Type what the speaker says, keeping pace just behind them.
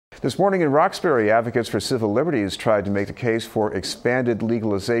This morning in Roxbury, advocates for civil liberties tried to make the case for expanded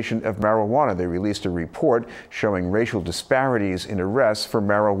legalization of marijuana. They released a report showing racial disparities in arrests for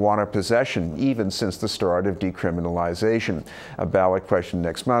marijuana possession, even since the start of decriminalization. A ballot question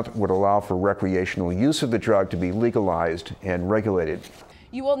next month would allow for recreational use of the drug to be legalized and regulated.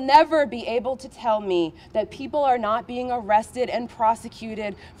 You will never be able to tell me that people are not being arrested and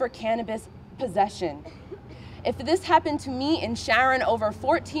prosecuted for cannabis possession. If this happened to me in Sharon over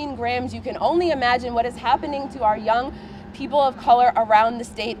 14 grams, you can only imagine what is happening to our young people of color around the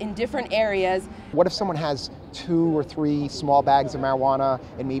state in different areas. What if someone has 2 or 3 small bags of marijuana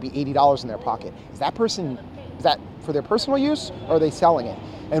and maybe $80 in their pocket? Is that for their personal use, or are they selling it?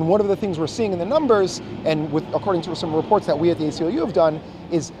 And one of the things we're seeing in the numbers, and according to some reports that we at the ACLU have done,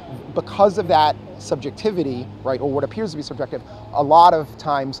 is because of that subjectivity, right, or what appears to be subjective, a lot of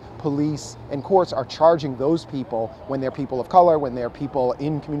times police and courts are charging those people, when they're people of color, when they're people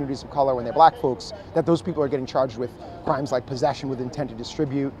in communities of color, when they're black folks, that those people are getting charged with crimes like possession with intent to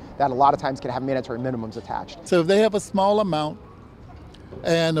distribute, that a lot of times can have mandatory minimums attached. So if they have a small amount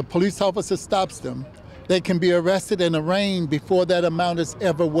and a police officer stops them, they can be arrested and arraigned before that amount is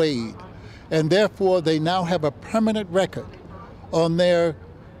ever weighed. And therefore, they now have a permanent record on their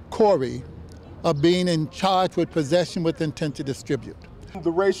CORI of being in charge with possession with intent to distribute.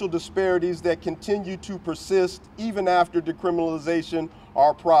 The racial disparities that continue to persist even after decriminalization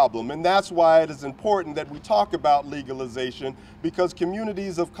are a problem. And that's why it is important that we talk about legalization, because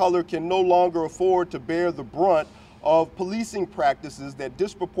communities of color can no longer afford to bear the brunt of policing practices that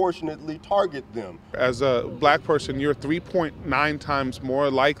disproportionately target them. As a black person, you're 3.9 times more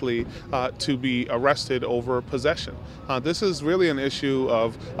likely to be arrested over possession. This is really an issue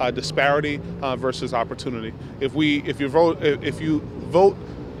of disparity versus opportunity. If you vote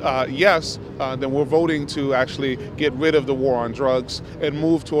yes, then we're voting to actually get rid of the war on drugs and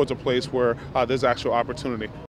move towards a place where there's actual opportunity.